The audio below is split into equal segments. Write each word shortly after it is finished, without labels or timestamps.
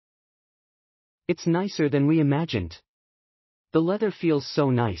It's nicer than we imagined. The leather feels so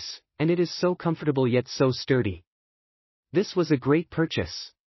nice, and it is so comfortable yet so sturdy. This was a great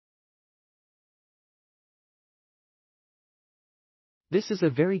purchase. This is a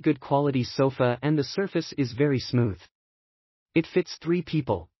very good quality sofa and the surface is very smooth. It fits 3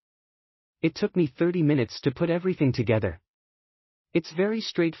 people. It took me 30 minutes to put everything together. It's very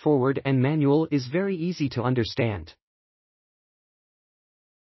straightforward and manual is very easy to understand.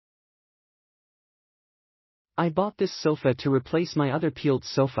 I bought this sofa to replace my other peeled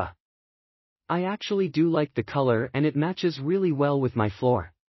sofa. I actually do like the color and it matches really well with my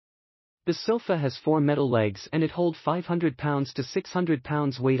floor. The sofa has 4 metal legs and it holds 500 pounds to 600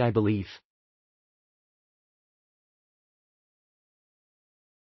 pounds weight, I believe.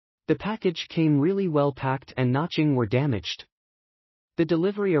 The package came really well packed and notching were damaged. The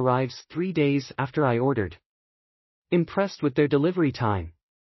delivery arrives 3 days after I ordered. Impressed with their delivery time.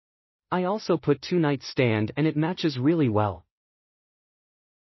 I also put 2 nightstand and it matches really well.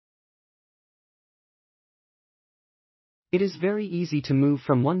 It is very easy to move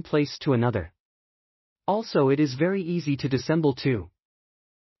from one place to another. Also it is very easy to disassemble too.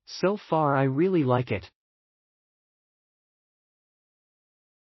 So far I really like it.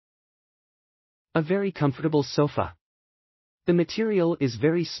 A very comfortable sofa. The material is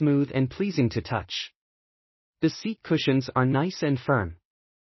very smooth and pleasing to touch. The seat cushions are nice and firm.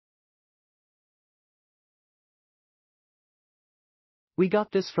 We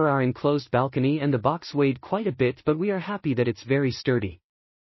got this for our enclosed balcony and the box weighed quite a bit, but we are happy that it's very sturdy.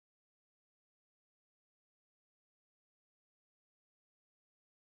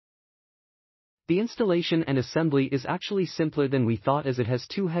 The installation and assembly is actually simpler than we thought, as it has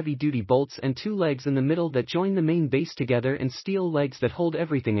 2 heavy-duty bolts and 2 legs in the middle that join the main base together and steel legs that hold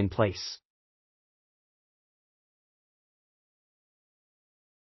everything in place.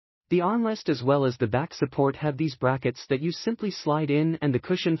 The armrest as well as the back support have these brackets that you simply slide in, and the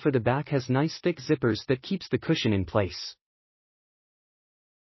cushion for the back has nice thick zippers that keeps the cushion in place.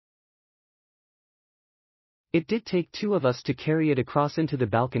 It did take 2 of us to carry it across into the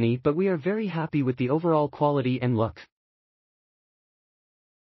balcony, but we are very happy with the overall quality and look.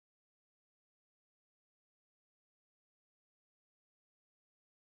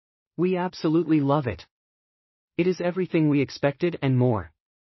 We absolutely love it. It is everything we expected and more.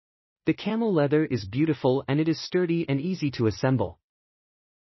 The camel leather is beautiful and it is sturdy and easy to assemble.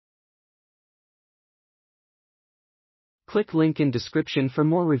 Click link in description for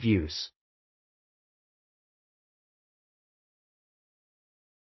more reviews.